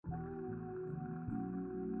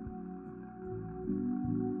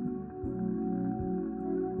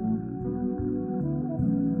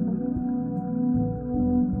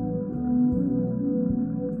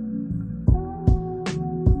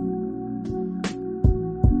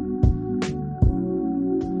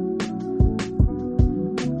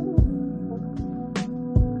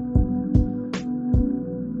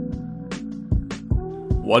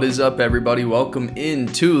What is up, everybody? Welcome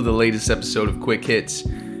into the latest episode of Quick Hits.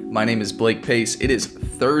 My name is Blake Pace. It is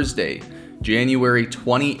Thursday, January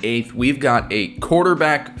 28th. We've got a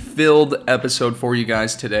quarterback-filled episode for you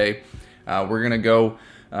guys today. We're going to go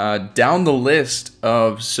down the list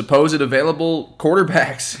of supposed available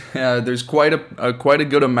quarterbacks. There's quite a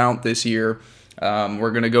good amount this year.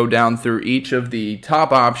 We're going to go down through each of the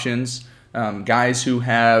top options. Guys who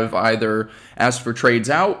have either asked for trades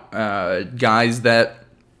out, guys that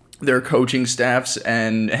their coaching staffs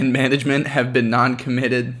and management have been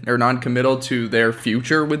non-committal to their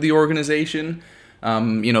future with the organization.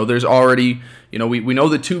 There's already, we know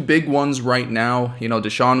the two big ones right now.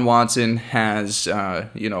 Deshaun Watson has,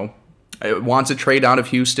 wants a trade out of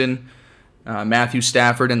Houston. Matthew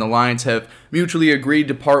Stafford and the Lions have mutually agreed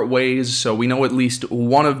to part ways, so we know at least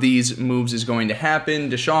one of these moves is going to happen.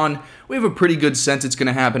 Deshaun, we have a pretty good sense it's going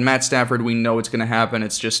to happen. Matt Stafford, we know it's going to happen.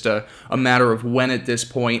 It's just a matter of when at this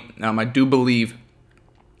point. I do believe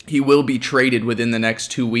he will be traded within the next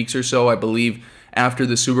 2 weeks or so. I believe after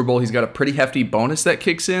the Super Bowl, he's got a pretty hefty bonus that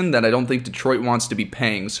kicks in that I don't think Detroit wants to be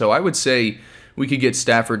paying. So I would say we could get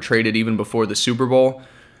Stafford traded even before the Super Bowl.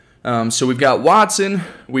 So we've got Watson,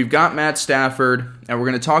 we've got Matt Stafford, and we're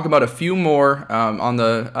going to talk about a few more on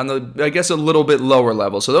the I guess a little bit lower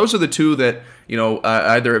level. So those are the two that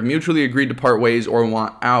either have mutually agreed to part ways or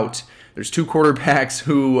want out. There's two quarterbacks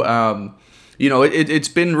who it's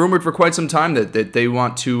been rumored for quite some time that they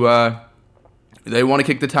want to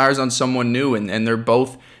kick the tires on someone new, and they're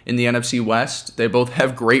both in the NFC West. They both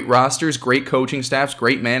have great rosters, great coaching staffs,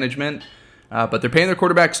 great management. But they're paying their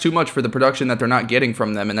quarterbacks too much for the production that they're not getting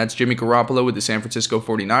from them, and that's Jimmy Garoppolo with the San Francisco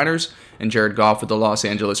 49ers and Jared Goff with the Los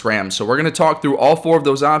Angeles Rams. So we're going to talk through all four of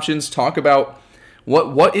those options, talk about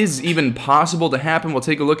what is even possible to happen. We'll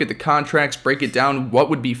take a look at the contracts, break it down, what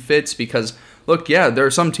would be fits, because, look, yeah, there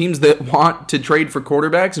are some teams that want to trade for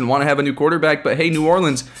quarterbacks and want to have a new quarterback, but hey, New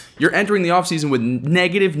Orleans, you're entering the offseason with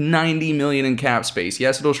negative $90 million in cap space.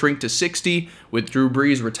 Yes, it'll shrink to $60 with Drew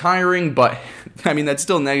Brees retiring, but, I mean, that's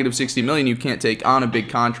still negative $60 million. You can't take on a big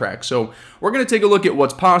contract. So we're going to take a look at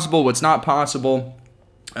what's possible, what's not possible,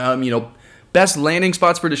 best landing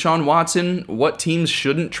spots for Deshaun Watson, what teams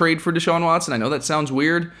shouldn't trade for Deshaun Watson. I know that sounds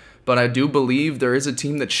weird, but I do believe there is a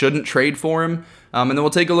team that shouldn't trade for him. And then we'll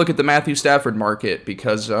take a look at the Matthew Stafford market,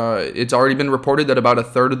 because it's already been reported that about a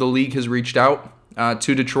third of the league has reached out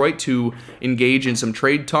to Detroit to engage in some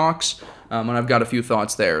trade talks. And I've got a few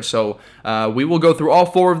thoughts there. So we will go through all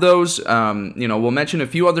four of those. We'll mention a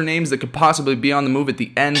few other names that could possibly be on the move at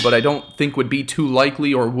the end, but I don't think would be too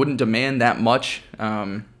likely or wouldn't demand that much.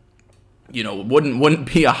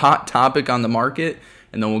 Wouldn't be a hot topic on the market,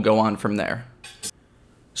 and then we'll go on from there.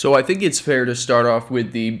 So I think it's fair to start off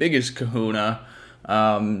with the biggest kahuna,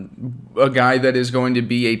 a guy that is going to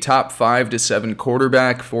be a top 5 to 7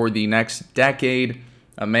 quarterback for the next decade,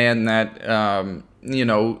 a man that,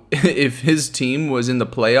 if his team was in the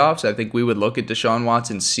playoffs, I think we would look at Deshaun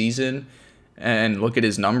Watson's season and look at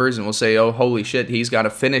his numbers and we'll say, oh, holy shit, he's got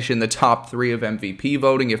to finish in the top 3 of MVP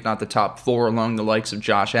voting, if not the top 4, along the likes of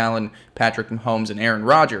Josh Allen, Patrick Mahomes, and Aaron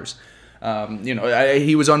Rodgers.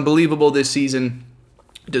 He was unbelievable this season.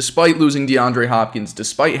 Despite losing DeAndre Hopkins,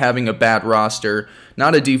 despite having a bad roster,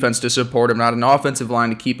 not a defense to support him, not an offensive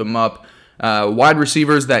line to keep him up, wide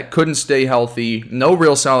receivers that couldn't stay healthy, no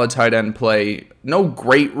real solid tight end play, no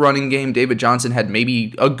great running game. David Johnson had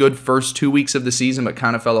maybe a good first 2 weeks of the season, but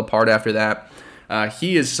kind of fell apart after that.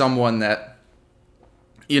 He is someone that,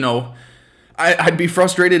 I'd be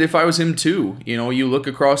frustrated if I was him too. You look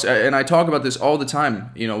across, and I talk about this all the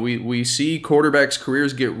time. We see quarterbacks'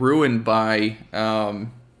 careers get ruined by,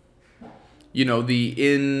 the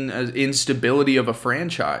instability of a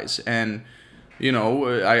franchise. And,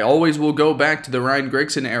 I always will go back to the Ryan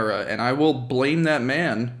Grigson era, and I will blame that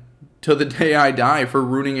man till the day I die for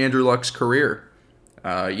ruining Andrew Luck's career.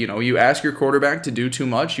 You ask your quarterback to do too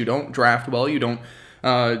much. You don't draft well. You don't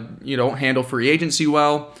handle free agency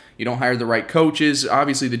well. You don't hire the right coaches.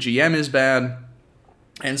 Obviously, the GM is bad.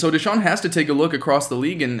 And so Deshaun has to take a look across the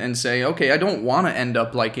league and say, okay, I don't want to end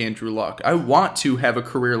up like Andrew Luck. I want to have a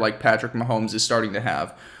career like Patrick Mahomes is starting to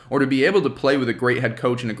have, or to be able to play with a great head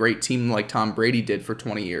coach and a great team like Tom Brady did for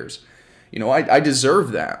 20 years. I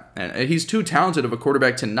deserve that. And he's too talented of a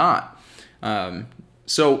quarterback to not. Then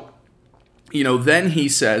he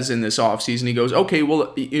says in this offseason, he goes, okay,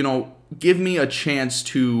 well, give me a chance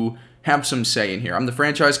to have some say in here. I'm the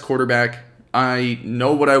franchise quarterback. I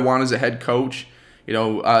know what I want as a head coach.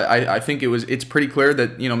 I think it's pretty clear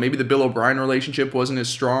that, maybe the Bill O'Brien relationship wasn't as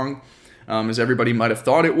strong as everybody might have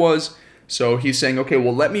thought it was. So he's saying, okay,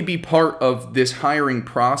 well, let me be part of this hiring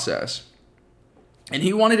process. And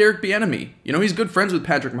he wanted Eric Bieniemy. He's good friends with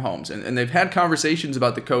Patrick Mahomes, and they've had conversations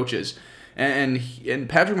about the coaches. And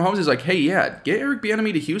Patrick Mahomes is like, hey, yeah, get Eric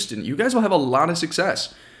Bieniemy to Houston. You guys will have a lot of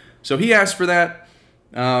success. So he asked for that,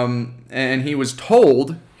 and he was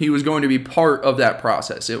told he was going to be part of that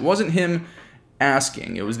process. It wasn't him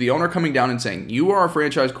asking. It was the owner coming down and saying, you are a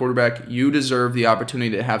franchise quarterback. You deserve the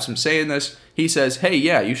opportunity to have some say in this. He says, hey,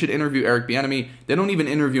 yeah, you should interview Eric Bieniemy. They don't even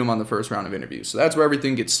interview him on the first round of interviews. So that's where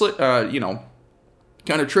everything gets kind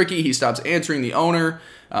of tricky. He stops answering the owner.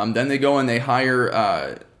 Then they go and they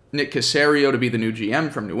hire Nick Caserio to be the new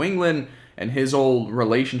GM from New England, and his old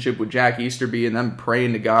relationship with Jack Easterby and them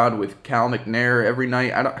praying to God with Cal McNair every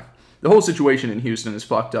night. The whole situation in Houston is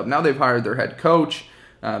fucked up. Now they've hired their head coach,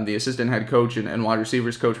 the assistant head coach and wide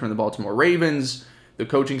receivers coach from the Baltimore Ravens. The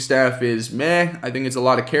coaching staff is meh. I think it's a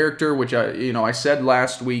lot of character, which I said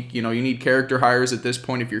last week. You need character hires at this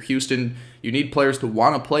point. If you're Houston, you need players to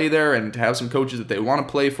want to play there and to have some coaches that they want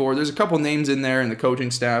to play for. There's a couple names in there in the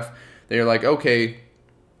coaching staff. They're like, okay,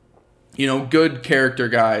 good character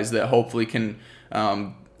guys that hopefully can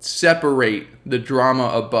separate the drama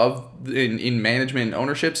above in management and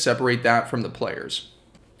ownership, separate that from the players.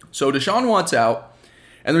 So Deshaun Watts out,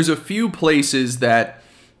 and there's a few places that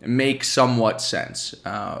make somewhat sense.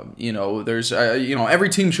 There's every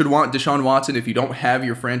team should want Deshaun Watson if you don't have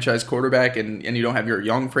your franchise quarterback and you don't have your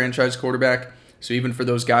young franchise quarterback. So even for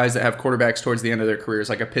those guys that have quarterbacks towards the end of their careers,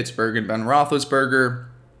 like a Pittsburgh and Ben Roethlisberger,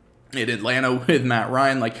 in Atlanta with Matt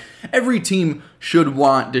Ryan, like every team should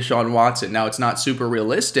want Deshaun Watson. Now it's not super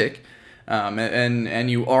realistic, and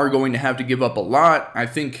you are going to have to give up a lot. I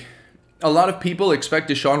think a lot of people expect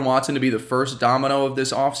Deshaun Watson to be the first domino of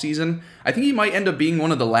this offseason. I think he might end up being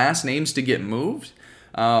one of the last names to get moved.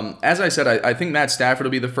 As I said, I think Matt Stafford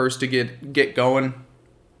will be the first to get going.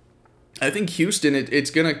 I think Houston, it's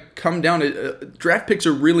going to come down to draft picks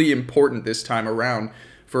are really important this time around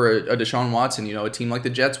for a Deshaun Watson. A team like the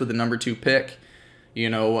Jets with the number 2 pick.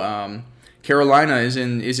 Carolina is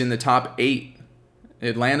in the top 8.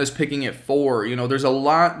 Atlanta's picking at 4. There's a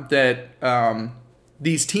lot that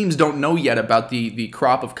these teams don't know yet about the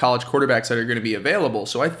crop of college quarterbacks that are going to be available.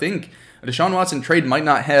 So I think a Deshaun Watson trade might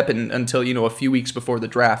not happen until, a few weeks before the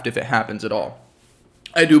draft, if it happens at all.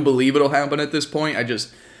 I do believe it'll happen at this point.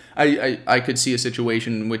 I could see a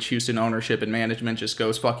situation in which Houston ownership and management just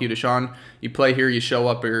goes, fuck you, Deshaun. You play here, you show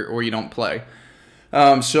up, or you don't play.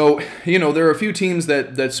 So there are a few teams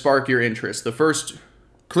that spark your interest. The first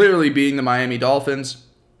clearly being the Miami Dolphins.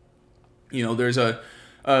 There's a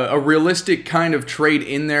realistic kind of trade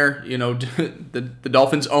in there. The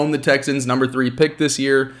Dolphins own the Texans' number 3 pick this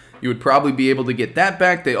year. You would probably be able to get that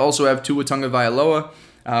back. They also have Tua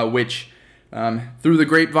Tagovailoa, which through the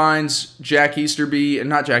grapevines, Nick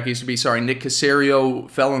Caserio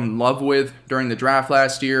fell in love with during the draft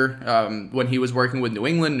last year when he was working with New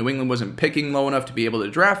England. New England wasn't picking low enough to be able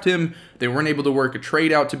to draft him. They weren't able to work a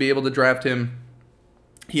trade out to be able to draft him.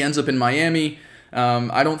 He ends up in Miami.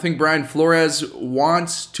 I don't think Brian Flores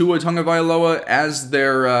wants Tua Tagovailoa as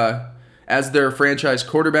their franchise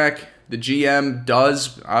quarterback. The GM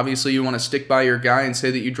does. Obviously, you want to stick by your guy and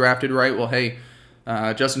say that you drafted right. Well, hey,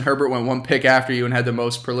 Justin Herbert went 1 pick after you and had the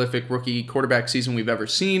most prolific rookie quarterback season we've ever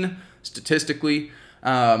seen, statistically.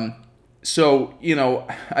 So,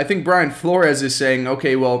 I think Brian Flores is saying,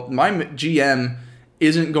 okay, well, my GM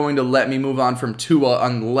isn't going to let me move on from Tua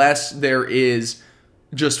unless there is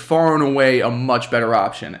just far and away a much better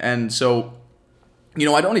option. And so,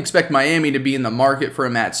 I don't expect Miami to be in the market for a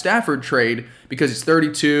Matt Stafford trade because he's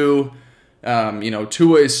 32.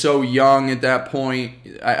 Tua is so young at that point.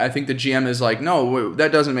 I think the GM is like, no,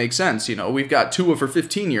 that doesn't make sense. We've got Tua for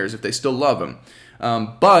 15 years if they still love him.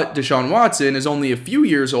 But Deshaun Watson is only a few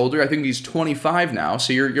years older. I think he's 25 now.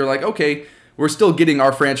 So you're like, okay, we're still getting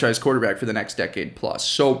our franchise quarterback for the next decade plus.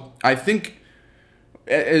 So I think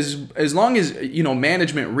as long as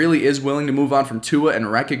management really is willing to move on from Tua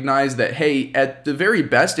and recognize that, hey, at the very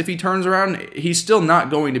best, if he turns around, he's still not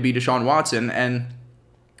going to be Deshaun Watson. And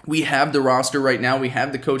we have the roster right now. We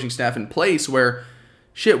have the coaching staff in place where,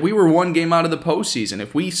 shit, we were 1 game out of the postseason.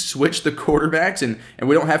 If we switch the quarterbacks and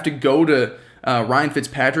we don't have to go to Ryan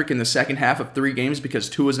Fitzpatrick in the second half of 3 games because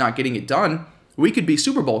Tua's not getting it done, we could be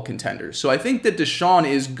Super Bowl contenders. So I think that Deshaun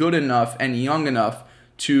is good enough and young enough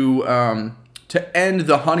to end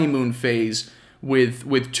the honeymoon phase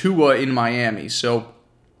with Tua in Miami. So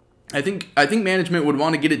I think management would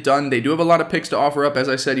want to get it done. They do have a lot of picks to offer up. As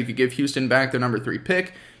I said, you could give Houston back their number 3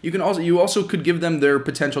 pick. You also could give them their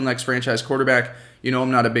potential next franchise quarterback. I'm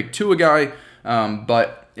not a big Tua guy,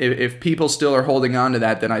 but if people still are holding on to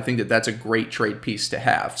that, then I think that that's a great trade piece to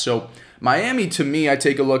have. So Miami, to me, I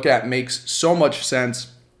take a look at, makes so much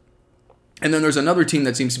sense. And then there's another team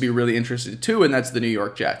that seems to be really interested too, and that's the New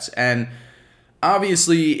York Jets. And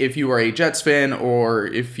obviously, if you are a Jets fan, or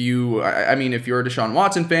if you're a Deshaun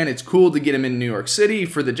Watson fan, it's cool to get him in New York City.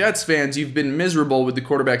 For the Jets fans, you've been miserable with the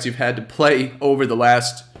quarterbacks you've had to play over the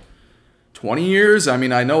last 20 years. I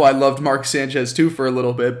mean, I know I loved Mark Sanchez too for a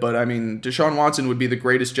little bit, but I mean, Deshaun Watson would be the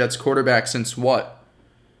greatest Jets quarterback since what?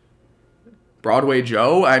 Broadway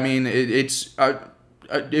Joe? I mean, it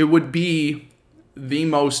would be the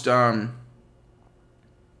most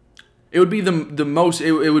it would be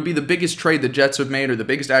it would be the biggest trade the Jets have made, or the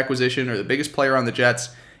biggest acquisition, or the biggest player on the Jets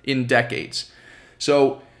in decades.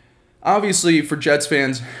 So obviously for Jets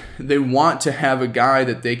fans, they want to have a guy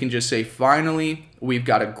that they can just say, finally, we've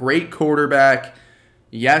got a great quarterback.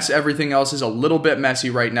 Yes, everything else is a little bit messy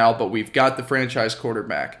right now, but we've got the franchise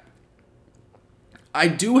quarterback. I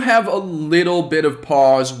do have a little bit of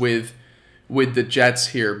pause with the Jets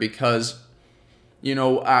here because,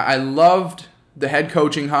 I loved the head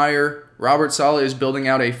coaching hire. Robert Saleh is building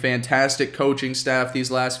out a fantastic coaching staff these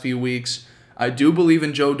last few weeks. I do believe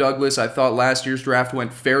in Joe Douglas. I thought last year's draft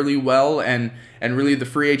went fairly well, and really the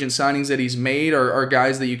free agent signings that he's made are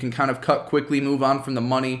guys that you can kind of cut quickly, move on from the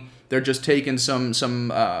money. They're just taking some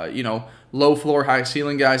low floor, high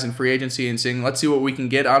ceiling guys in free agency and saying, let's see what we can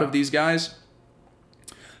get out of these guys.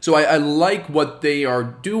 So I like what they are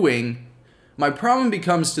doing. My problem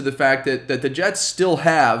becomes to the fact that the Jets still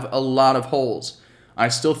have a lot of holes. I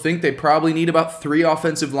still think they probably need about 3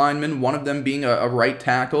 offensive linemen, one of them being a right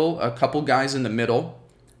tackle, a couple guys in the middle.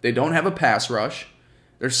 They don't have a pass rush.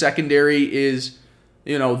 Their secondary is,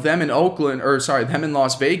 them in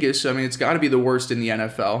Las Vegas. I mean, it's got to be the worst in the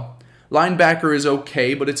NFL. Linebacker is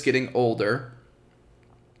okay, but it's getting older.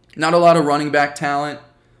 Not a lot of running back talent.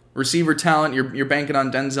 Receiver talent, you're banking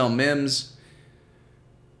on Denzel Mims.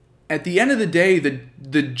 At the end of the day,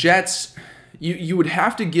 the Jets, you would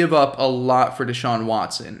have to give up a lot for Deshaun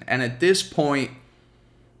Watson. And at this point,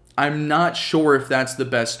 I'm not sure if that's the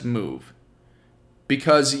best move.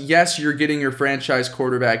 Because, yes, you're getting your franchise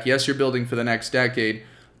quarterback. Yes, you're building for the next decade.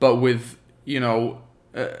 But with,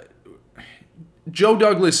 Joe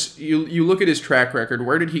Douglas, you look at his track record.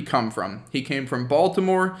 Where did he come from? He came from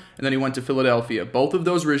Baltimore, and then he went to Philadelphia. Both of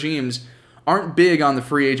those regimes aren't big on the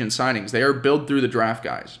free agent signings. They are built through the draft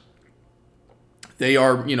guys. They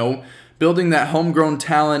are, building that homegrown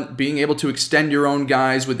talent, being able to extend your own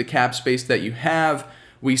guys with the cap space that you have.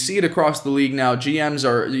 We see it across the league now. GMs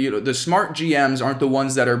are, the smart GMs aren't the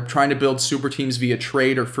ones that are trying to build super teams via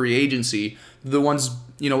trade or free agency. The ones,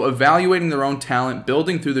 evaluating their own talent,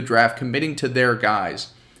 building through the draft, committing to their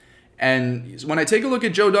guys. And when I take a look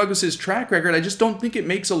at Joe Douglas's track record, I just don't think it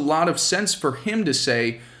makes a lot of sense for him to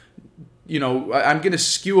say, I'm going to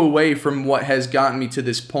skew away from what has gotten me to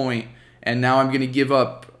this point, and now I'm going to give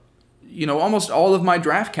up, almost all of my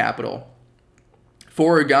draft capital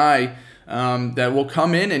for a guy that will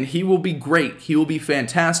come in and he will be great. He will be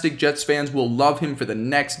fantastic. Jets fans will love him for the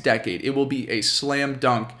next decade. It will be a slam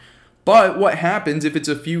dunk. But what happens if it's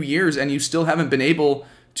a few years and you still haven't been able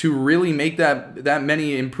to really make that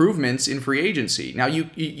many improvements in free agency? Now,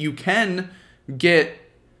 you can get,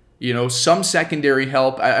 some secondary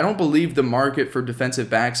help. I don't believe the market for defensive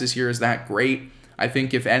backs this year is that great. I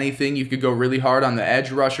think if anything, you could go really hard on the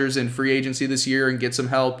edge rushers in free agency this year and get some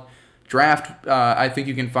help. Draft, I think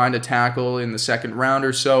you can find a tackle in the second round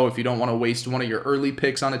or so if you don't want to waste one of your early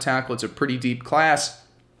picks on a tackle. It's a pretty deep class.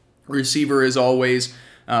 Receiver is always,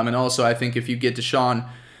 and also I think if you get Deshaun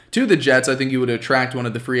to the Jets, I think you would attract one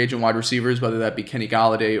of the free agent wide receivers, whether that be Kenny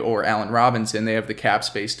Golladay or Allen Robinson. They have the cap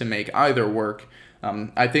space to make either work.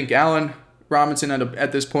 I think Allen Robinson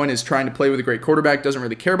at this point is trying to play with a great quarterback, doesn't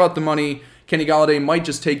really care about the money. Kenny Golladay might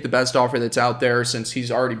just take the best offer that's out there since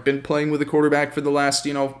he's already been playing with a quarterback for the last,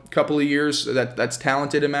 couple of years that's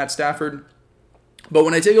talented in Matt Stafford. But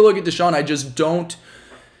when I take a look at Deshaun, I just don't.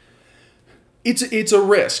 It's a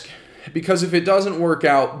risk because if it doesn't work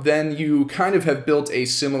out, then you kind of have built a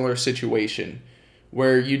similar situation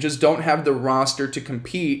where you just don't have the roster to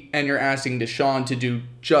compete and you're asking Deshaun to do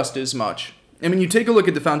just as much. I mean, you take a look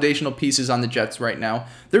at the foundational pieces on the Jets right now.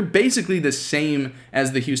 They're basically the same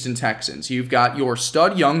as the Houston Texans. You've got your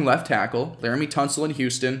stud young left tackle, Laramie Tunsil in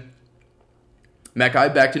Houston,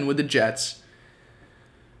 Mekhi Becton with the Jets.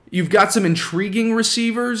 You've got some intriguing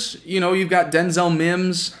receivers. You've got Denzel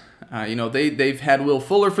Mims. They've had Will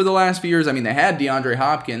Fuller for the last few years. I mean, they had DeAndre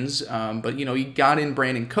Hopkins, but, you got in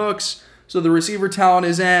Brandon Cooks. So the receiver talent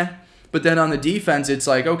is But then on the defense, it's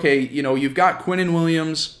like, okay, you've got Quinnen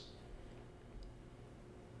Williams.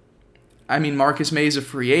 I mean, Marcus May is a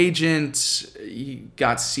free agent. You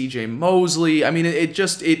got CJ Mosley. I mean, it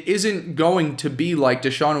isn't going to be like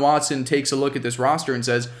Deshaun Watson takes a look at this roster and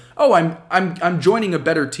says, "Oh, I'm joining a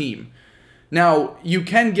better team." Now, you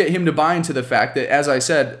can get him to buy into the fact that, as I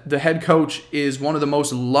said, the head coach is one of the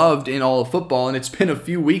most loved in all of football, and it's been a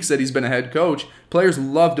few weeks that he's been a head coach. Players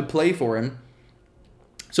love to play for him.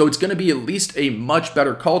 So it's going to be at least a much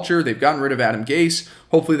better culture. They've gotten rid of Adam Gase.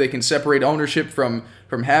 Hopefully they can separate ownership from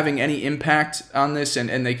having any impact on this,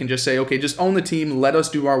 and they can just say, okay, just own the team, let us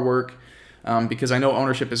do our work, because I know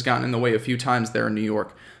ownership has gotten in the way a few times there in New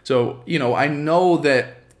York. So, I know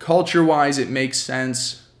that culture-wise it makes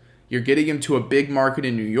sense. You're getting him to a big market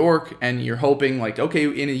in New York, and you're hoping, like, okay,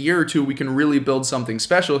 in a year or two, we can really build something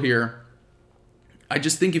special here. I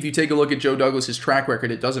just think if you take a look at Joe Douglas's track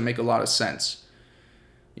record, it doesn't make a lot of sense.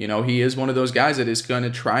 He is one of those guys that is going to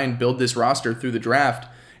try and build this roster through the draft.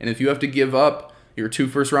 And if you have to give up your 2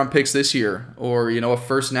 first-round picks this year, or, a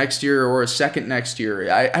first next year, or a second next year,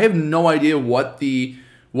 I have no idea what you're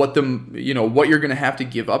going to have to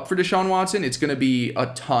give up for Deshaun Watson. It's going to be a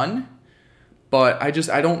ton. But I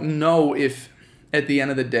don't know if at the end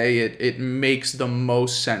of the day it makes the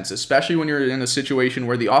most sense, especially when you're in a situation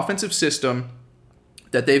where the offensive system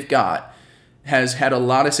that they've got has had a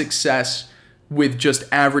lot of success with just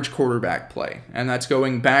average quarterback play. And that's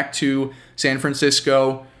going back to San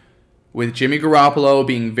Francisco with Jimmy Garoppolo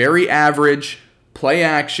being very average, play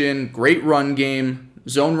action, great run game,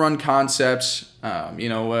 zone run concepts, a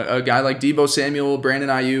guy like Deebo Samuel, Brandon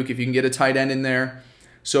Ayuk, if you can get a tight end in there.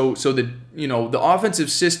 So the offensive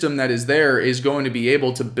system that is there is going to be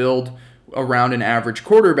able to build around an average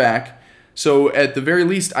quarterback. So at the very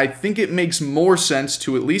least, I think it makes more sense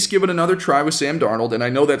to at least give it another try with Sam Darnold. And I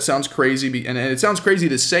know that sounds crazy, and it sounds crazy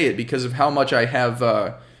to say it because of how much I have,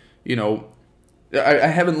 I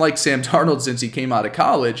haven't liked Sam Darnold since he came out of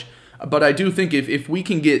college. But I do think if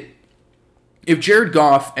Jared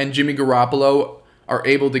Goff and Jimmy Garoppolo are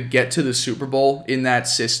able to get to the Super Bowl in that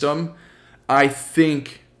system, I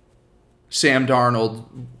think Sam Darnold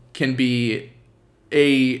can be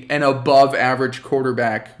an above average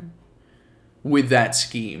quarterback with that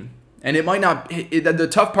scheme. And it might not, the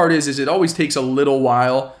tough part is it always takes a little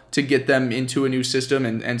while to get them into a new system.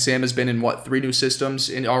 And Sam has been in 3 new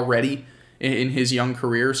systems already in his young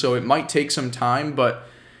career. So it might take some time, but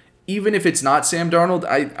even if it's not Sam Darnold,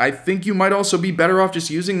 I think you might also be better off just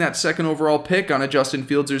using that second overall pick on a Justin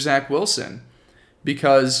Fields or Zach Wilson.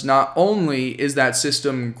 Because not only is that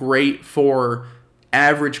system great for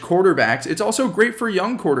average quarterbacks, it's also great for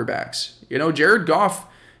young quarterbacks. Jared Goff,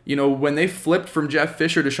 when they flipped from Jeff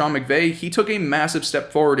Fisher to Sean McVay, he took a massive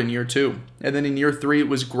step forward in year 2. And then in year 3, it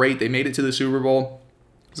was great. They made it to the Super Bowl.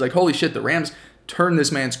 It's like, holy shit, the Rams turned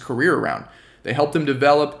this man's career around. They helped him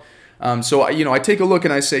develop. So I take a look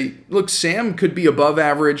and I say, look, Sam could be above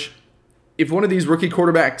average. If one of these rookie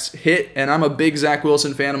quarterbacks hit, and I'm a big Zach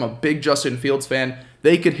Wilson fan, I'm a big Justin Fields fan,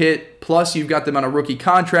 they could hit. Plus, you've got them on a rookie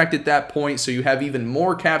contract at that point, so you have even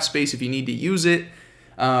more cap space if you need to use it.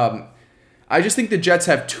 I just think the Jets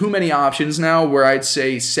have too many options now where I'd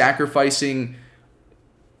say sacrificing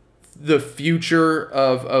the future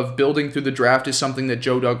of building through the draft is something that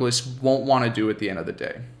Joe Douglas won't want to do at the end of the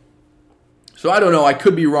day. So I don't know. I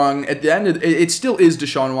could be wrong. At the end of it still is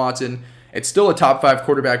Deshaun Watson. It's still a top 5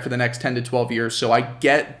 quarterback for the next 10 to 12 years, so I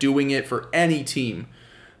get doing it for any team.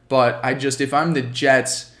 But if I'm the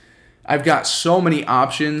Jets, I've got so many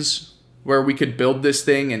options where we could build this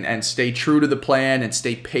thing and stay true to the plan and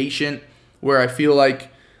stay patient, where I feel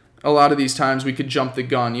like a lot of these times we could jump the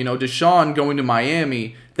gun. Deshaun going to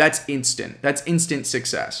Miami, that's instant. That's instant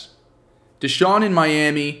success. Deshaun in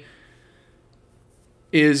Miami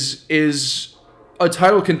is a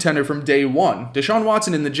title contender from day one. Deshaun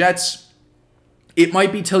Watson in the Jets, it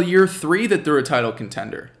might be till year 3 that they're a title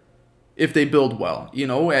contender if they build well,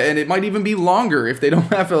 and it might even be longer if they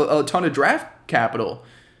don't have a ton of draft capital.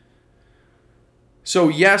 So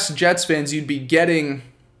yes, Jets fans, you'd be getting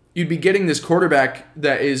this quarterback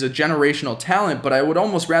that is a generational talent, but I would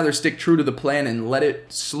almost rather stick true to the plan and let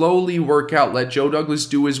it slowly work out. Let Joe Douglas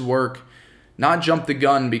do his work, not jump the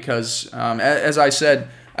gun, because as I said,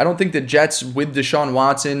 I don't think the Jets with Deshaun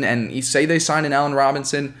Watson and say they sign an Allen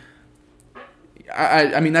Robinson,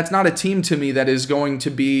 I mean, that's not a team to me that is going to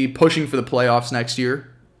be pushing for the playoffs next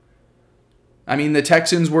year. I mean, the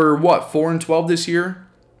Texans were, 4-12 this year?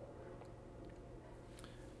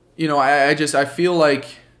 I feel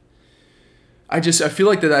like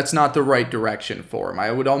that's not the right direction for him.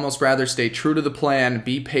 I would almost rather stay true to the plan,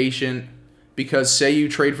 be patient, because say you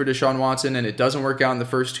trade for Deshaun Watson and it doesn't work out in the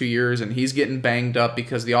first 2 years and he's getting banged up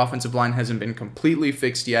because the offensive line hasn't been completely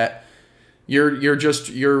fixed yet. It's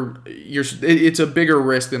a bigger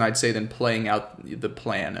risk than I'd say than playing out the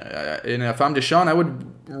plan. And if I'm Deshaun, I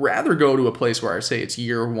would rather go to a place where I say it's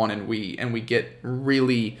year one and we get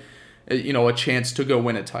really, a chance to go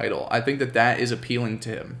win a title. I think that is appealing to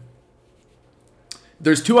him.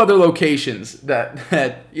 There's two other locations that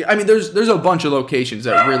there's a bunch of locations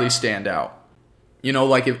that really stand out.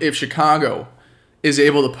 Like if Chicago is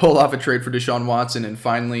able to pull off a trade for Deshaun Watson and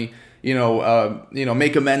finally,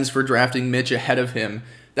 make amends for drafting Mitch ahead of him,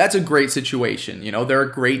 that's a great situation. They're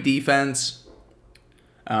a great defense,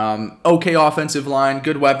 okay offensive line,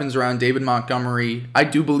 good weapons around David Montgomery. I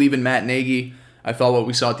do believe in Matt Nagy. I thought what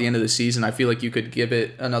we saw at the end of the season, I feel like you could give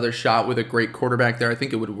it another shot with a great quarterback there. I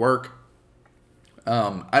think it would work.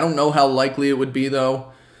 I don't know how likely it would be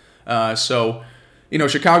though.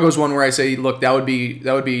 Chicago's one where I say, look, that would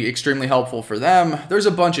be extremely helpful for them. There's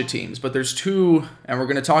a bunch of teams, but there's two, and we're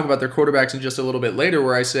going to talk about their quarterbacks in just a little bit later,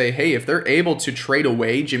 where I say, hey, if they're able to trade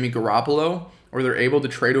away Jimmy Garoppolo or they're able to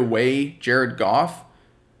trade away Jared Goff,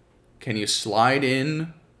 can you slide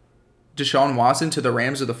in Deshaun Watson to the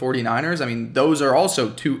Rams or the 49ers? I mean, those are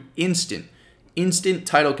also two instant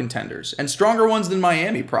title contenders and stronger ones than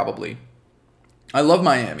Miami probably. I love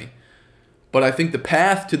Miami. But I think the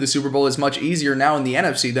path to the Super Bowl is much easier now in the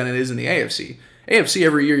NFC than it is in the AFC. AFC,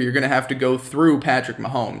 every year, you're going to have to go through Patrick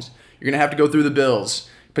Mahomes. You're going to have to go through the Bills.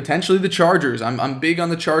 Potentially the Chargers. I'm big on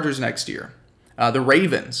the Chargers next year. The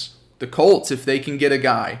Ravens. The Colts, if they can get a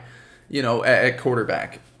guy, at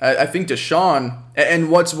quarterback. I think Deshaun,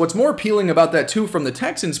 and what's more appealing about that, too, from the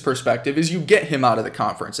Texans' perspective, is you get him out of the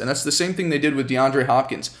conference. And that's the same thing they did with DeAndre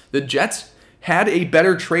Hopkins. The Jets had a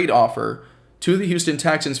better trade offer to the Houston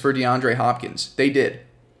Texans for DeAndre Hopkins. They did.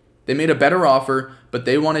 They made a better offer, but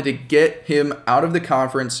they wanted to get him out of the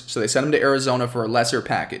conference, so they sent him to Arizona for a lesser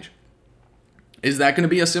package. Is that going to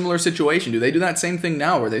be a similar situation? Do they do that same thing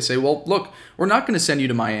now where they say, well, look, we're not going to send you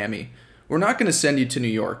to Miami. We're not going to send you to New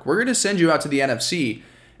York. We're going to send you out to the NFC.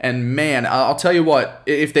 And man, I'll tell you what,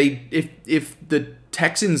 if the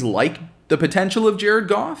Texans like the potential of Jared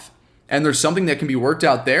Goff and there's something that can be worked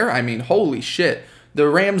out there, I mean, holy shit. The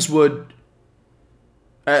Rams would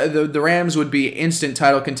be instant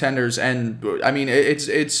title contenders, and I mean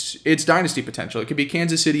it's dynasty potential. It could be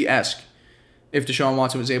Kansas City-esque if Deshaun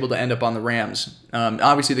Watson was able to end up on the Rams.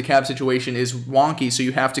 Obviously, the cap situation is wonky, so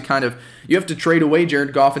you have to trade away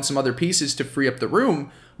Jared Goff and some other pieces to free up the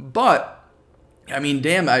room. But I mean,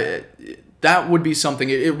 damn, that would be something.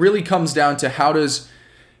 It really comes down to how does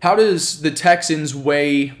Texans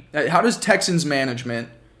management,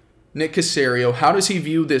 Nick Caserio, how does he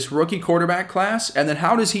view this rookie quarterback class? And then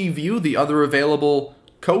how does he view the other available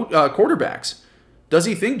quarterbacks? Does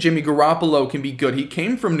he think Jimmy Garoppolo can be good? He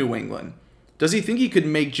came from New England. Does he think he could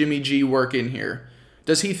make Jimmy G work in here?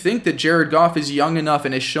 Does he think that Jared Goff is young enough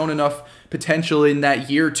and has shown enough potential in that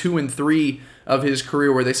year 2 and 3 of his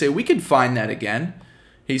career where they say, we could find that again?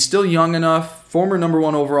 He's still young enough, former number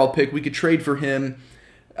 1 overall pick, we could trade for him.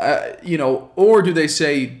 Or do they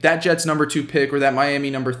say that Jets number 2 pick or that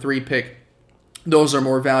Miami number 3 pick, those are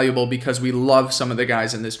more valuable because we love some of the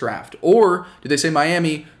guys in this draft? Or do they say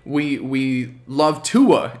Miami, we love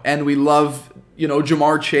Tua and we love,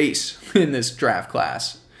 Jamar Chase in this draft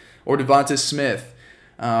class or Devonta Smith?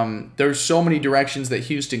 There's so many directions that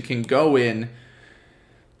Houston can go in.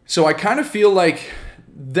 So I kind of feel like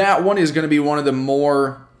that one is going to be one of the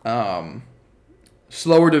more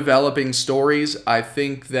slower developing stories. I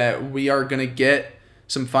think that we are going to get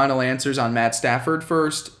some final answers on Matt Stafford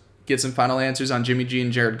first, get some final answers on Jimmy G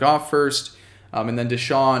and Jared Goff first, and then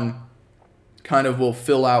Deshaun kind of will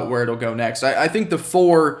fill out where it'll go next. I think the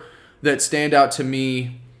 4 that stand out to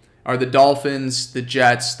me are the Dolphins, the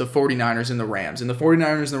Jets, the 49ers, and the Rams. And the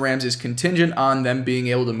 49ers and the Rams is contingent on them being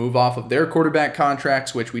able to move off of their quarterback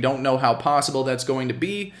contracts, which we don't know how possible that's going to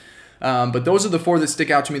be. But those are the 4 that stick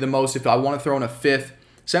out to me the most. If I want to throw in a 5th,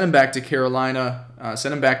 send him back to Carolina,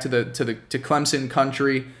 send him back to Clemson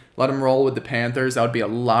country, let him roll with the Panthers. That would be a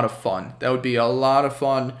lot of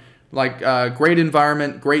fun. Like great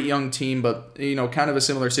environment, great young team, but kind of a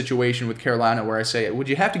similar situation with Carolina where I say, would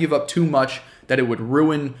you have to give up too much that it would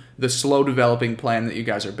ruin the slow developing plan that you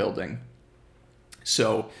guys are building?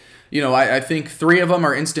 So, I think 3 of them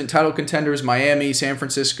are instant title contenders: Miami, San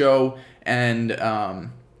Francisco, and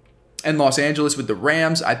Los Angeles with the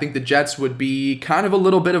Rams. I think the Jets would be kind of a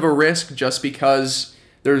little bit of a risk just because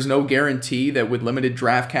there's no guarantee that with limited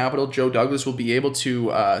draft capital, Joe Douglas will be able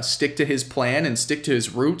to stick to his plan and stick to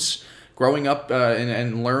his roots, growing up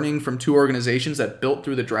and learning from 2 organizations that built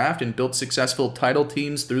through the draft and built successful title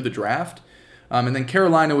teams through the draft. And then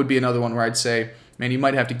Carolina would be another one where I'd say, man, you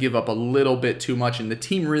might have to give up a little bit too much, and the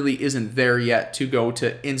team really isn't there yet to go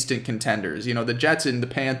to instant contenders. The Jets and the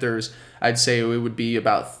Panthers, I'd say it would be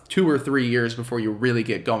about 2 or 3 years before you really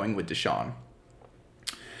get going with Deshaun.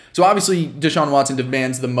 So obviously, Deshaun Watson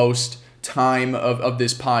demands the most time of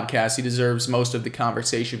this podcast. He deserves most of the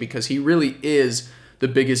conversation because he really is the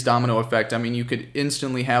biggest domino effect. I mean, you could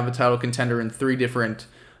instantly have a title contender in 3 different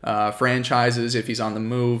franchises if he's on the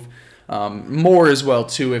move. More as well,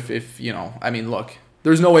 too, if look,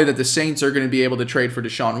 there's no way that the Saints are going to be able to trade for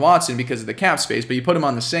Deshaun Watson because of the cap space, but you put him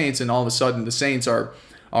on the Saints, and all of a sudden the Saints are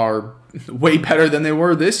way better than they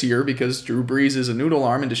were this year because Drew Brees is a noodle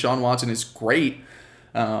arm and Deshaun Watson is great.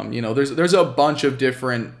 There's a bunch of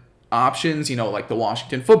different options, like the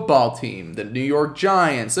Washington football team, the New York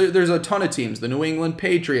Giants. There's a ton of teams, the New England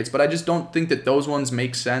Patriots, but I just don't think that those ones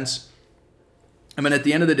make sense. I mean, at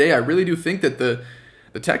the end of the day, I really do think that the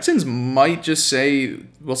Texans might just say,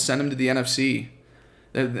 we'll send him to the NFC.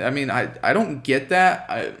 I mean, I don't get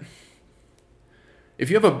that. If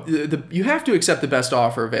you have you have to accept the best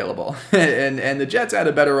offer available, and the Jets had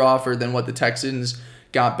a better offer than what the Texans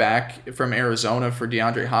got back from Arizona for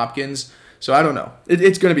DeAndre Hopkins. So I don't know.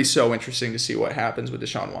 It's going to be so interesting to see what happens with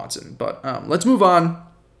Deshaun Watson. But let's move on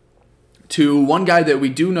to one guy that we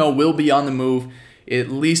do know will be on the move, at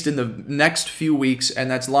least in the next few weeks,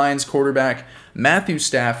 and that's Lions quarterback Matthew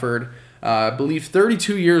Stafford. I believe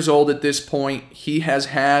 32 years old at this point. He has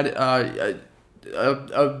had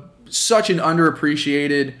such an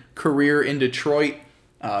underappreciated career in Detroit.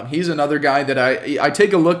 He's another guy that I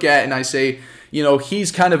take a look at and I say,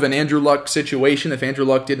 he's kind of an Andrew Luck situation. If Andrew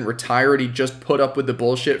Luck didn't retire and he just put up with the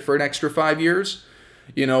bullshit for an extra 5 years.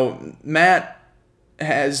 Matt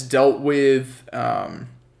has dealt with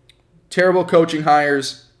terrible coaching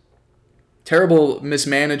hires, terrible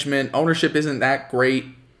mismanagement. Ownership isn't that great.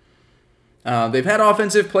 They've had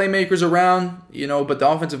offensive playmakers around, but the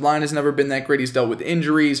offensive line has never been that great. He's dealt with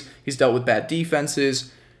injuries. He's dealt with bad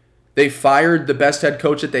defenses. They fired the best head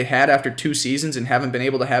coach that they had after 2 seasons and haven't been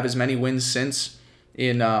able to have as many wins since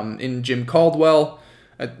in Jim Caldwell.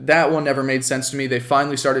 That one never made sense to me. They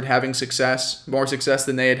finally started having success, more success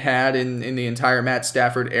than they had in the entire Matt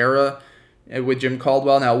Stafford era with Jim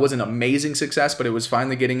Caldwell. Now, it wasn't amazing success, but it was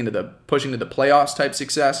finally getting into the pushing to the playoffs type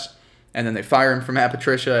success. And then they fire him for Matt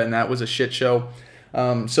Patricia, and that was a shit show.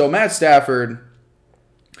 So Matt Stafford,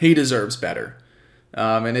 he deserves better.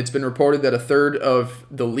 And it's been reported that a third of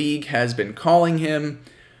the league has been calling him.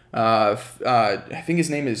 I think his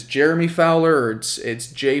name is Jeremy Fowler, or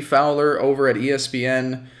it's Jay Fowler over at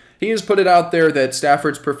ESPN. He has put it out there that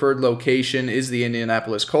Stafford's preferred location is the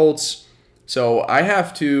Indianapolis Colts. So I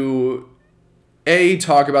have to, A,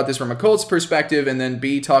 talk about this from a Colts perspective, and then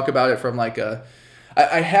B, talk about it from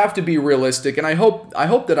I have to be realistic, and I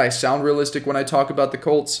hope that I sound realistic when I talk about the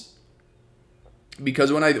Colts,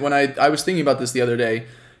 because when I was thinking about this the other day,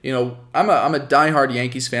 I'm a diehard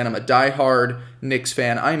Yankees fan, I'm a diehard Knicks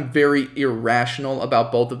fan. I'm very irrational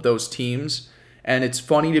about both of those teams, and it's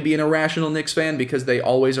funny to be an irrational Knicks fan because they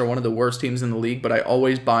always are one of the worst teams in the league, but I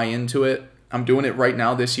always buy into it. I'm doing it right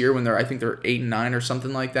now this year when I think they're 8-9 or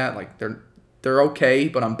something like that. Like they're okay,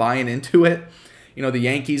 but I'm buying into it. The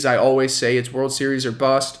Yankees, I always say it's World Series or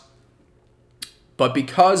bust. But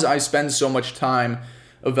because I spend so much time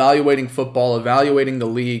evaluating football, evaluating the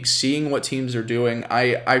league, seeing what teams are doing,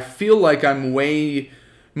 I feel like I'm way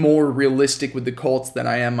more realistic with the Colts than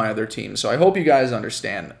I am my other teams. So I hope you guys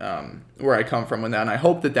understand where I come from with that, and I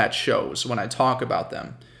hope that shows when I talk about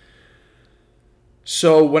them.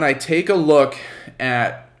 So when I take a look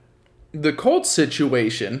at the Colts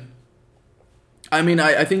situation, I mean,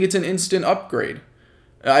 I think it's an instant upgrade.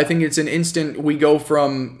 I think it's an instant, we go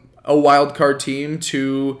from a wild card team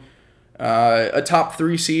to a top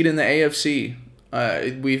 3 seed in the AFC.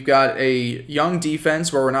 We've got a young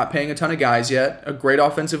defense where we're not paying a ton of guys yet, a great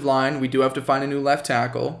offensive line. We do have to find a new left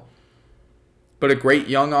tackle, but a great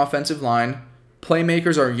young offensive line.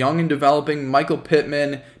 Playmakers are young and developing. Michael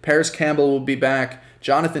Pittman, Paris Campbell will be back.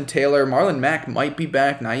 Jonathan Taylor, Marlon Mack might be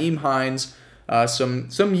back. Nyheim Hines.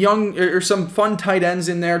 Some young or some fun tight ends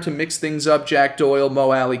in there to mix things up. Jack Doyle,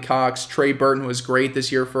 Mo Alley Cox, Trey Burton was great this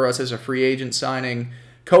year for us as a free agent signing.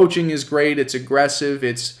 Coaching is great. It's aggressive.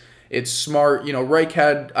 It's smart. Reich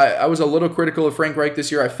had. I was a little critical of Frank Reich this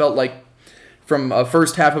year. I felt like from a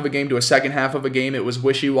first half of a game to a second half of a game, it was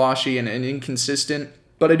wishy-washy and inconsistent.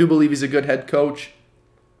 But I do believe he's a good head coach.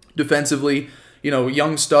 Defensively,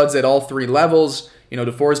 young studs at all 3 levels.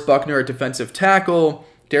 DeForest Buckner at defensive tackle.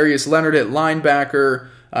 Darius Leonard at linebacker.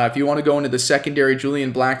 If you want to go into the secondary,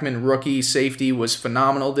 Julian Blackmon, rookie safety, was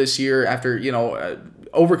phenomenal this year after,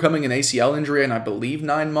 overcoming an ACL injury in, I believe,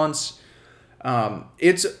 9 months.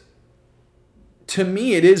 It's to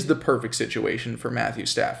me, it is the perfect situation for Matthew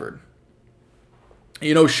Stafford.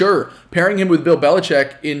 Sure, pairing him with Bill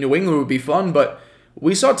Belichick in New England would be fun, but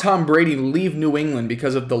we saw Tom Brady leave New England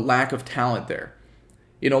because of the lack of talent there.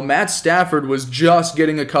 Matt Stafford was just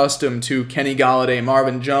getting accustomed to Kenny Golladay,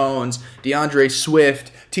 Marvin Jones, DeAndre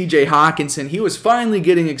Swift, TJ Hawkinson. He was finally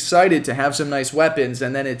getting excited to have some nice weapons,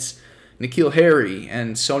 and then it's N'Keal Harry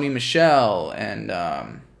and Sony Michel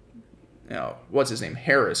and, what's his name?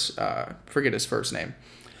 Harris. Forget his first name.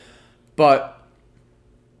 But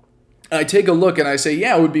I take a look and I say,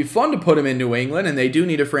 yeah, it would be fun to put him in New England, and they do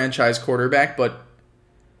need a franchise quarterback, but,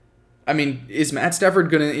 is Matt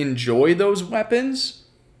Stafford going to enjoy those weapons?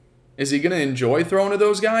 Is he going to enjoy throwing to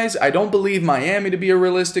those guys? I don't believe Miami to be a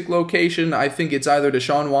realistic location. I think it's either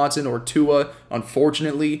Deshaun Watson or Tua,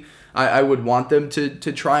 unfortunately. I would want them to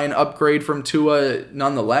try and upgrade from Tua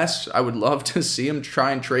nonetheless. I would love to see him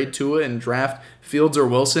try and trade Tua and draft Fields or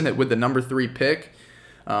Wilson with the number 3 pick.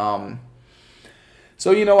 I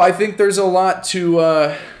think there's a lot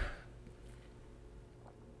to...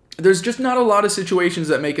 there's just not a lot of situations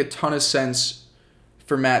that make a ton of sense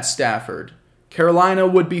for Matt Stafford. Carolina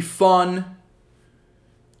would be fun.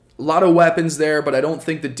 A lot of weapons there, but I don't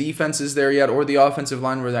think the defense is there yet or the offensive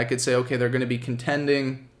line where I could say, okay, they're going to be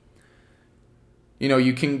contending.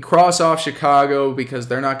 You can cross off Chicago because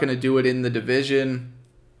they're not going to do it in the division.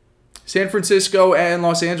 San Francisco and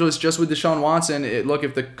Los Angeles just with Deshaun Watson. Look,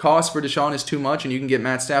 if the cost for Deshaun is too much and you can get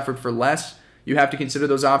Matt Stafford for less, you have to consider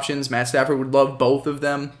those options. Matt Stafford would love both of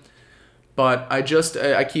them. But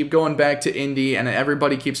I keep going back to Indy, and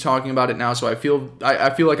everybody keeps talking about it now, so I feel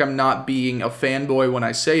like I'm not being a fanboy when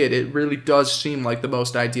I say it. It really does seem like the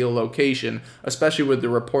most ideal location, especially with the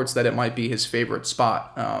reports that it might be his favorite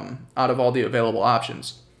spot out of all the available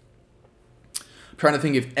options. I'm trying to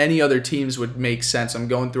think if any other teams would make sense. I'm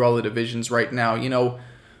going through all the divisions right now.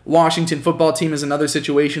 Washington football team is another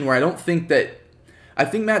situation where I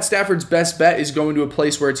think Matt Stafford's best bet is going to a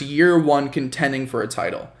place where it's year one contending for a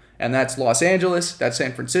title. And that's Los Angeles, that's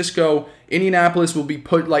San Francisco. Indianapolis would be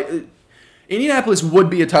Indianapolis would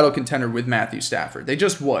be a title contender with Matthew Stafford. They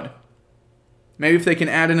just would. Maybe if they can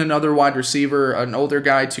add in another wide receiver, an older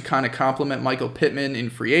guy to kind of complement Michael Pittman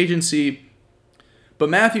in free agency.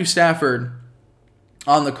 But Matthew Stafford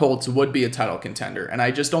on the Colts would be a title contender. And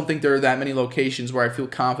I just don't think there are that many locations where I feel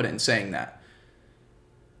confident in saying that.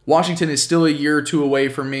 Washington is still a year or two away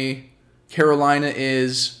from me. Carolina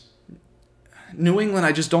is... New England,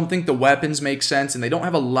 I just don't think the weapons make sense, and they don't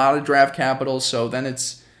have a lot of draft capital, so then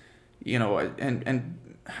it's, and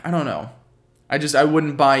I don't know. I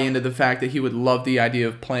wouldn't buy into the fact that he would love the idea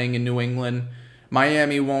of playing in New England.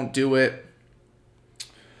 Miami won't do it.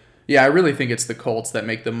 Yeah, I really think it's the Colts that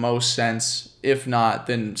make the most sense. If not,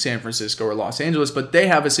 then San Francisco or Los Angeles. But they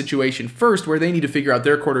have a situation first where they need to figure out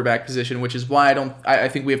their quarterback position, which is why I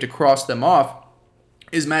think we have to cross them off.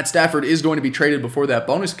 Is Matt Stafford is going to be traded before that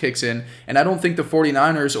bonus kicks in, and I don't think the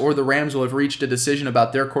 49ers or the Rams will have reached a decision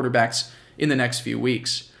about their quarterbacks in the next few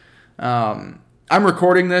weeks. I'm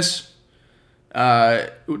recording this.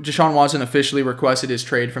 Deshaun Watson officially requested his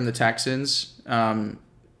trade from the Texans.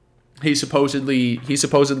 He supposedly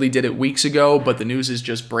did it weeks ago, but the news is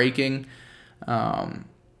just breaking.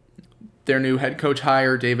 Their new head coach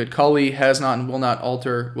hire, David Culley, has not and will not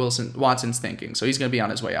alter Watson's thinking, so he's going to be on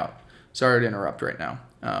his way out. Sorry to interrupt right now.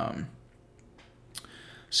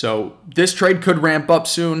 So this trade could ramp up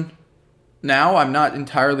soon. Now, I'm not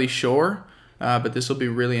entirely sure, but this will be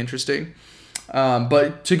really interesting.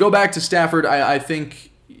 But to go back to Stafford, I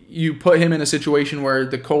think you put him in a situation where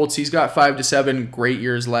the Colts, he's got 5 to 7 great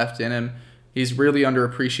years left in him. He's really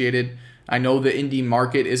underappreciated. I know the indie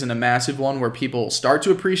market isn't a massive one where people start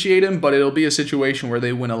to appreciate him, but it'll be a situation where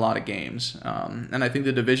they win a lot of games. And I think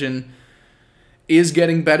the division is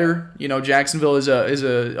getting better. Jacksonville is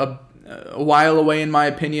a while away in my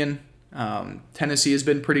opinion. Tennessee has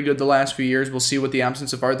been pretty good the last few years. We'll see what the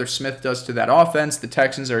absence of Arthur Smith does to that offense. The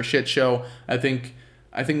Texans are a shit show. I think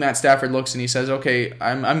Matt Stafford looks and he says, okay,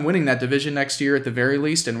 I'm winning that division next year at the very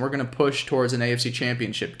least, and we're going to push towards an AFC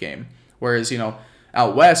championship game. Whereas,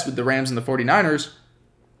 out west with the Rams and the 49ers,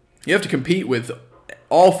 you have to compete with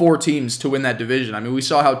all 4 teams to win that division. We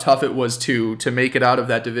saw how tough it was to make it out of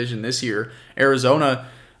that division this year. Arizona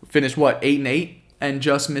finished, 8-8 and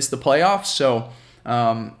just missed the playoffs. So,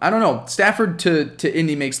 I don't know. Stafford to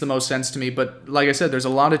Indy makes the most sense to me. But like I said, there's a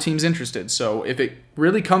lot of teams interested. So if it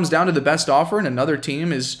really comes down to the best offer and another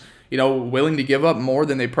team is, willing to give up more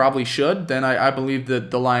than they probably should, then I believe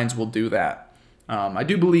that the Lions will do that. I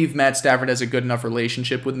do believe Matt Stafford has a good enough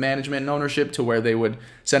relationship with management and ownership to where they would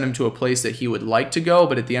send him to a place that he would like to go.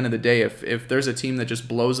 But at the end of the day, if there's a team that just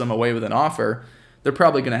blows them away with an offer, they're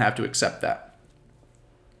probably going to have to accept that.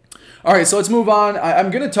 All right, so let's move on. I'm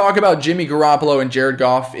going to talk about Jimmy Garoppolo and Jared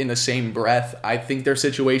Goff in the same breath. I think their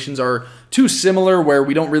situations are too similar where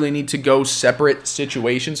we don't really need to go separate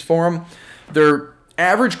situations for them. Their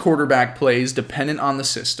average quarterback plays dependent on the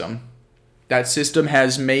system. That system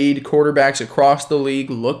has made quarterbacks across the league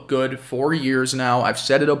look good for years now. I've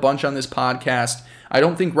said it a bunch on this podcast. I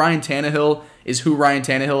don't think Ryan Tannehill is who Ryan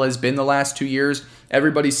Tannehill has been the last 2 years.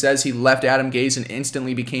 Everybody says he left Adam Gase and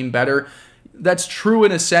instantly became better. That's true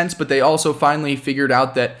in a sense, but they also finally figured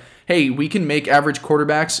out that, hey, we can make average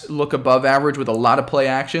quarterbacks look above average with a lot of play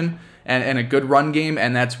action and a good run game,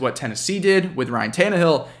 and that's what Tennessee did with Ryan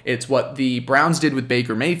Tannehill. It's what the Browns did with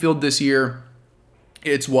Baker Mayfield this year.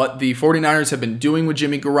 It's what the 49ers have been doing with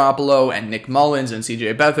Jimmy Garoppolo and Nick Mullins and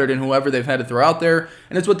CJ Beathard and whoever they've had to throw out there,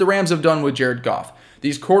 and it's what the Rams have done with Jared Goff.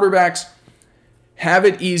 These quarterbacks have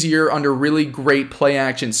it easier under really great play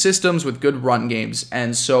action systems with good run games,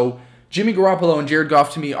 and so Jimmy Garoppolo and Jared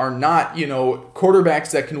Goff to me are not,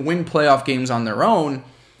 quarterbacks that can win playoff games on their own.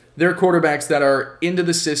 They're quarterbacks that are into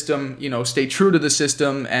the system, stay true to the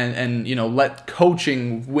system and let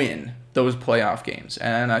coaching win those playoff games.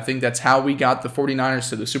 And I think that's how we got the 49ers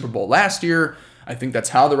to the Super Bowl last year. I think that's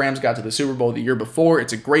how the Rams got to the Super Bowl the year before.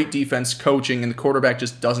 It's a great defense coaching, and the quarterback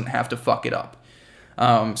just doesn't have to fuck it up.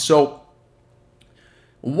 So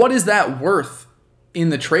what is that worth in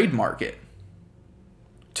the trade market?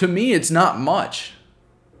 To me, it's not much.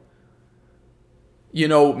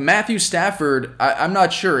 Matthew Stafford, I'm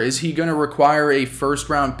not sure. Is he going to require a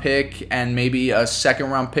first-round pick and maybe a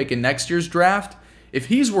second-round pick in next year's draft? If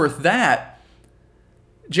he's worth that,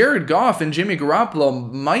 Jared Goff and Jimmy Garoppolo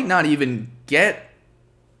might not even get...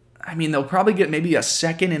 they'll probably get maybe a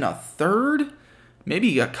second and a third,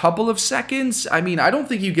 maybe a couple of seconds. I don't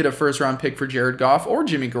think you get a first-round pick for Jared Goff or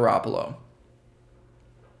Jimmy Garoppolo.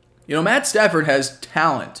 Matt Stafford has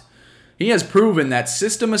talent. He has proven that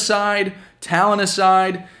system aside, talent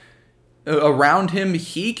aside, around him,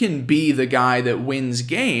 he can be the guy that wins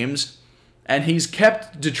games, and he's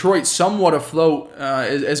kept Detroit somewhat afloat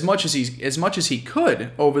as much as he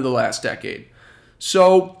could over the last decade.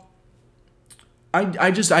 So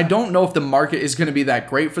I don't know if the market is going to be that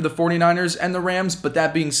great for the 49ers and the Rams, but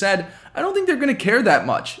that being said, I don't think they're going to care that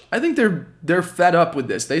much. I think they're fed up with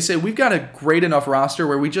this. They say, we've got a great enough roster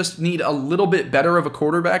where we just need a little bit better of a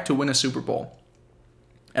quarterback to win a Super Bowl.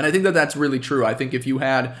 And I think that that's really true. I think if you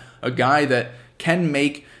had a guy that can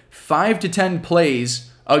make 5 to 10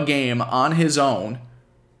 plays a game on his own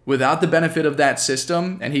without the benefit of that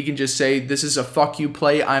system, and he can just say, this is a fuck you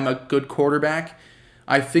play, I'm a good quarterback,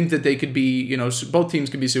 I think that they could be, both teams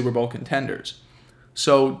could be Super Bowl contenders.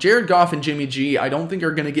 So Jared Goff and Jimmy G, I don't think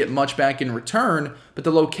are going to get much back in return, but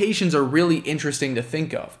the locations are really interesting to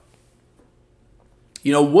think of.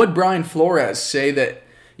 Would Brian Flores say that,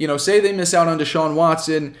 say they miss out on Deshaun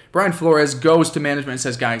Watson, Brian Flores goes to management and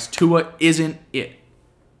says, guys, Tua isn't it.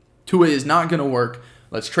 Tua is not going to work.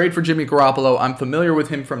 Let's trade for Jimmy Garoppolo. I'm familiar with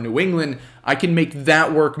him from New England. I can make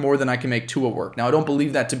that work more than I can make Tua work. Now, I don't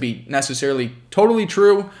believe that to be necessarily totally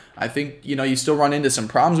true. I think, you still run into some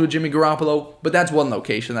problems with Jimmy Garoppolo, but that's one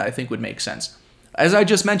location that I think would make sense. As I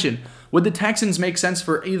just mentioned, would the Texans make sense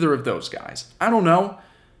for either of those guys? I don't know.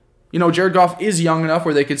 Jared Goff is young enough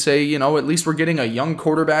where they could say, at least we're getting a young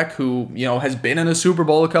quarterback who, has been in a Super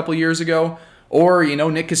Bowl a couple years ago. Or,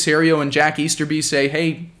 Nick Caserio and Jack Easterby say,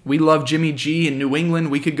 hey, we love Jimmy G in New England.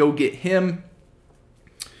 We could go get him.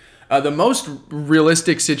 The most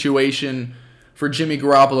realistic situation for Jimmy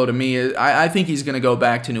Garoppolo to me is I think he's going to go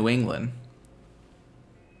back to New England.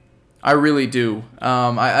 I really do.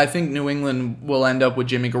 I think New England will end up with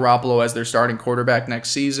Jimmy Garoppolo as their starting quarterback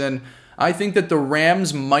next season. I think that the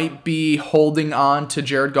Rams might be holding on to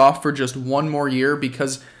Jared Goff for just one more year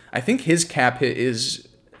because I think his cap hit is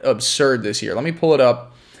absurd this year. Let me pull it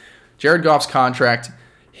up. Jared Goff's contract,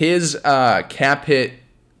 his cap hit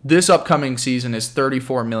this upcoming season is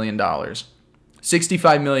 $34 million.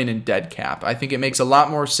 $65 million in dead cap. I think it makes a lot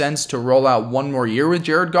more sense to roll out one more year with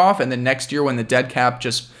Jared Goff, and then next year when the dead cap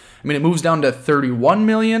it moves down to $31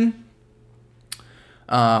 million.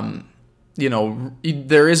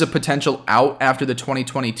 There is a potential out after the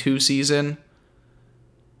 2022 season.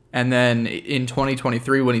 And then in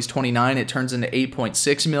 2023, when he's 29, it turns into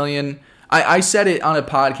 $8.6 million. I said it on a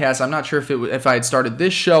podcast. I'm not sure if I had started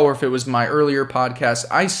this show or if it was my earlier podcast.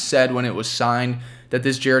 I said when it was signed that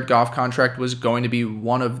this Jared Goff contract was going to be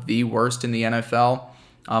one of the worst in the NFL.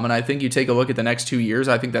 And I think you take a look at the next 2 years,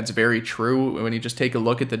 I think that's very true. When you just take a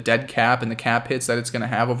look at the dead cap and the cap hits that it's going to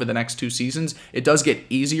have over the next 2 seasons, it does get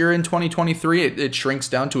easier in 2023. It shrinks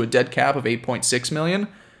down to a dead cap of $8.6 million.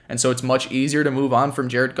 And so it's much easier to move on from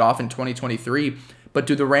Jared Goff in 2023. But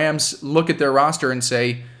do the Rams look at their roster and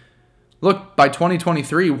say, look, by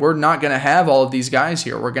 2023, we're not going to have all of these guys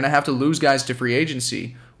here. We're going to have to lose guys to free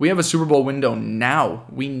agency. We have a Super Bowl window now.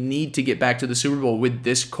 We need to get back to the Super Bowl with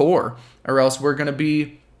this core, or else we're going to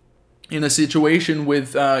be in a situation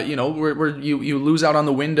with, where you lose out on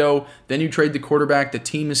the window, then you trade the quarterback. The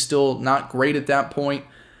team is still not great at that point.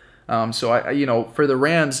 For the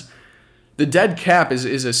Rams, the dead cap is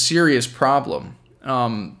a serious problem.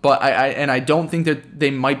 But I don't think that they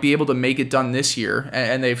might be able to make it done this year.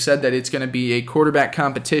 And they've said that it's going to be a quarterback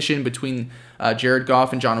competition between Jared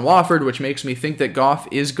Goff and John Wolford, which makes me think that Goff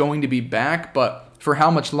is going to be back. But for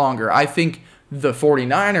how much longer? I think the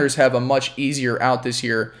 49ers have a much easier out this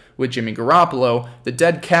year with Jimmy Garoppolo. The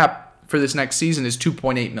dead cap for this next season is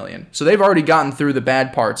 $2.8 million. So they've already gotten through the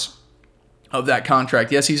bad parts of that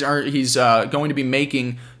contract. Yes, he's going to be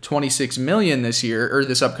making $26 million this year, or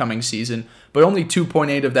this upcoming season, but only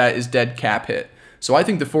 2.8 of that is dead cap hit. So I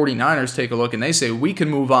think the 49ers take a look and they say, we can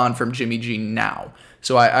move on from Jimmy G now.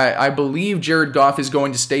 So I believe Jared Goff is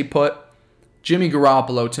going to stay put. Jimmy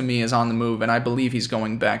Garoppolo, to me, is on the move, and I believe he's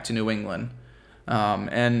going back to New England.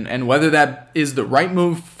 And whether that is the right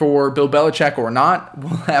move for Bill Belichick or not,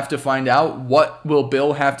 we'll have to find out. What will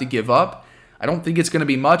Bill have to give up? I don't think it's going to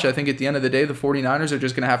be much. I think at the end of the day, the 49ers are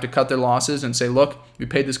just going to have to cut their losses and say, look, we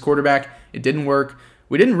paid this quarterback. It didn't work.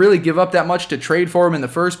 We didn't really give up that much to trade for him in the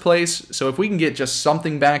first place. So if we can get just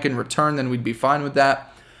something back in return, then we'd be fine with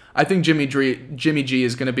that. I think Jimmy G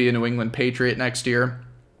is going to be a New England Patriot next year.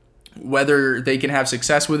 Whether they can have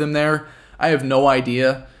success with him there, I have no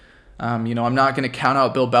idea. I'm not going to count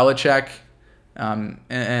out Bill Belichick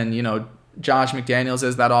and Josh McDaniels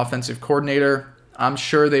as that offensive coordinator. I'm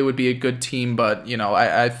sure they would be a good team, but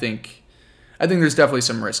I think there's definitely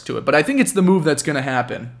some risk to it. But I think it's the move that's going to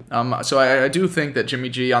happen. So I do think that Jimmy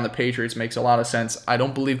G on the Patriots makes a lot of sense. I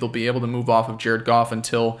don't believe they'll be able to move off of Jared Goff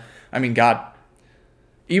until,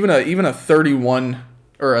 even a 31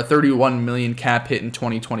 or a 31 million cap hit in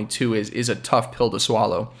 2022 is a tough pill to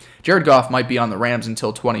swallow. Jared Goff might be on the Rams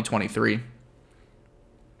until 2023,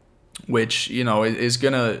 which is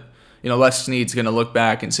gonna. Les Snead's going to look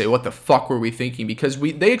back and say, what the fuck were we thinking? Because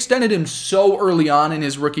they extended him so early on in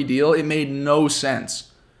his rookie deal, it made no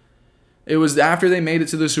sense. It was after they made it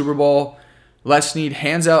to the Super Bowl, Les Snead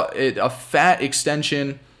hands out a fat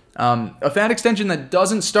extension that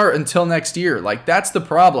doesn't start until next year. Like, that's the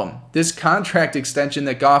problem. This contract extension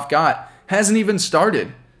that Goff got hasn't even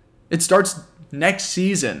started. It starts next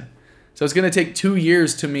season. So it's going to take 2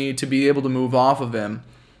 years to me to be able to move off of him.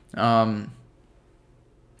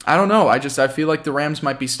 I don't know. I feel like the Rams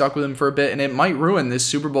might be stuck with him for a bit, and it might ruin this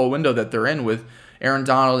Super Bowl window that they're in with Aaron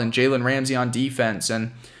Donald and Jalen Ramsey on defense,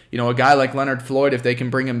 and a guy like Leonard Floyd, if they can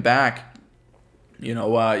bring him back.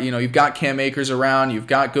 You've got Cam Akers around, you've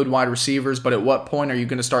got good wide receivers, but at what point are you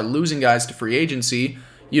going to start losing guys to free agency?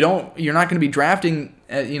 You're not going to be drafting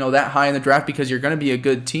that high in the draft because you're going to be a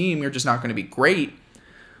good team. You're just not going to be great.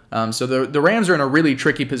 So the Rams are in a really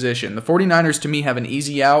tricky position. The 49ers to me have an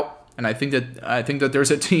easy out. And I think that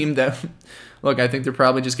there's a team that, look, I think they're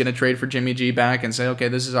probably just going to trade for Jimmy G back and say, okay,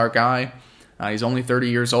 this is our guy. He's only 30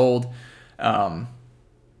 years old. So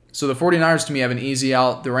the 49ers to me have an easy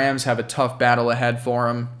out. The Rams have a tough battle ahead for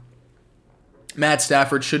them. Matt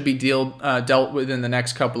Stafford should be dealt with in the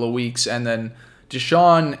next couple of weeks. And then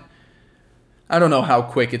Deshaun, I don't know how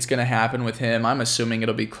quick it's going to happen with him. I'm assuming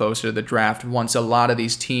it'll be closer to the draft once a lot of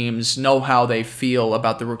these teams know how they feel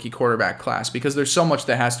about the rookie quarterback class, because there's so much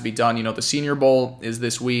that has to be done. The Senior Bowl is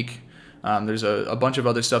this week. There's a bunch of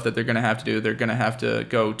other stuff that they're going to have to do. They're going to have to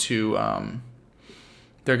go to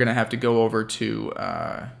over to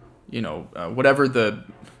whatever the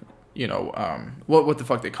what the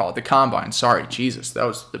fuck they call it, the combine. Sorry, Jesus, that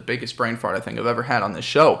was the biggest brain fart I think I've ever had on this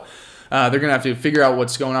show. They're going to have to figure out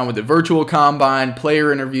what's going on with the virtual combine,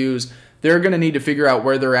 player interviews. They're going to need to figure out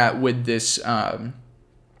where they're at with this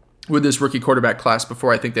rookie quarterback class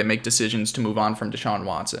before I think they make decisions to move on from Deshaun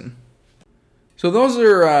Watson. So those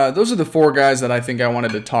are the four guys that I think I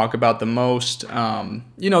wanted to talk about the most.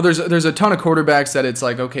 There's a ton of quarterbacks that it's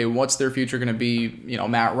like, okay, what's their future going to be?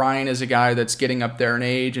 Matt Ryan is a guy that's getting up there in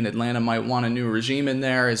age, and Atlanta might want a new regime in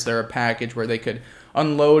there. Is there a package where they could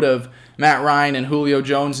unload of Matt Ryan and Julio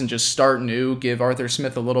Jones and just start new, give Arthur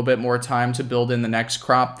Smith a little bit more time to build in the next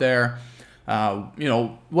crop there?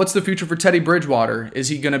 What's the future for Teddy Bridgewater? Is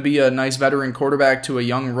he going to be a nice veteran quarterback to a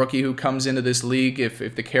young rookie who comes into this league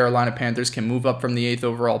if the Carolina Panthers can move up from the 8th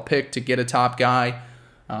overall pick to get a top guy?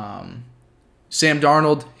 Sam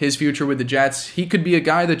Darnold, his future with the Jets, he could be a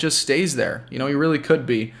guy that just stays there. He really could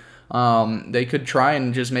be. They could try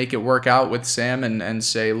and just make it work out with Sam and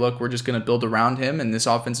say, look, we're just going to build around him, and this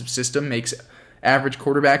offensive system makes average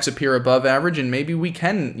quarterbacks appear above average, and maybe we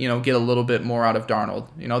can, get a little bit more out of Darnold.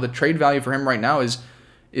 The trade value for him right now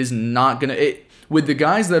is not going to... With the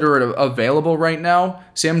guys that are available right now,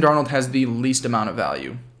 Sam Darnold has the least amount of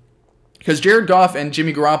value. Because Jared Goff and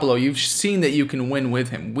Jimmy Garoppolo, you've seen that you can win with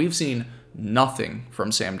him. We've seen nothing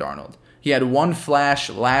from Sam Darnold. He had one flash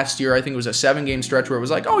last year. I think it was a 7-game stretch where it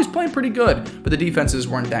was like, oh, he's playing pretty good. But the defenses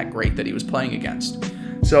weren't that great that he was playing against.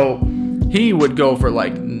 So he would go for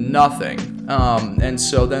like nothing. And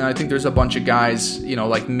so then I think there's a bunch of guys,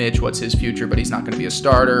 like Mitch, what's his future, but he's not going to be a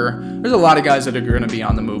starter. There's a lot of guys that are going to be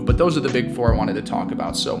on the move, but those are the big four I wanted to talk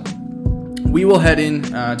about. So we will head in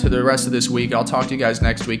to the rest of this week. I'll talk to you guys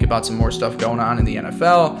next week about some more stuff going on in the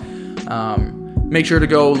NFL. Make sure to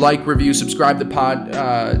go like, review, subscribe to the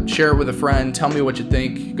pod, share it with a friend, tell me what you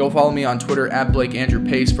think. Go follow me on Twitter at Blake Andrew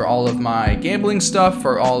Pace for all of my gambling stuff,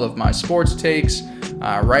 for all of my sports takes,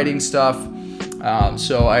 writing stuff.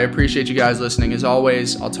 So I appreciate you guys listening. As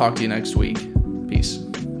always, I'll talk to you next week.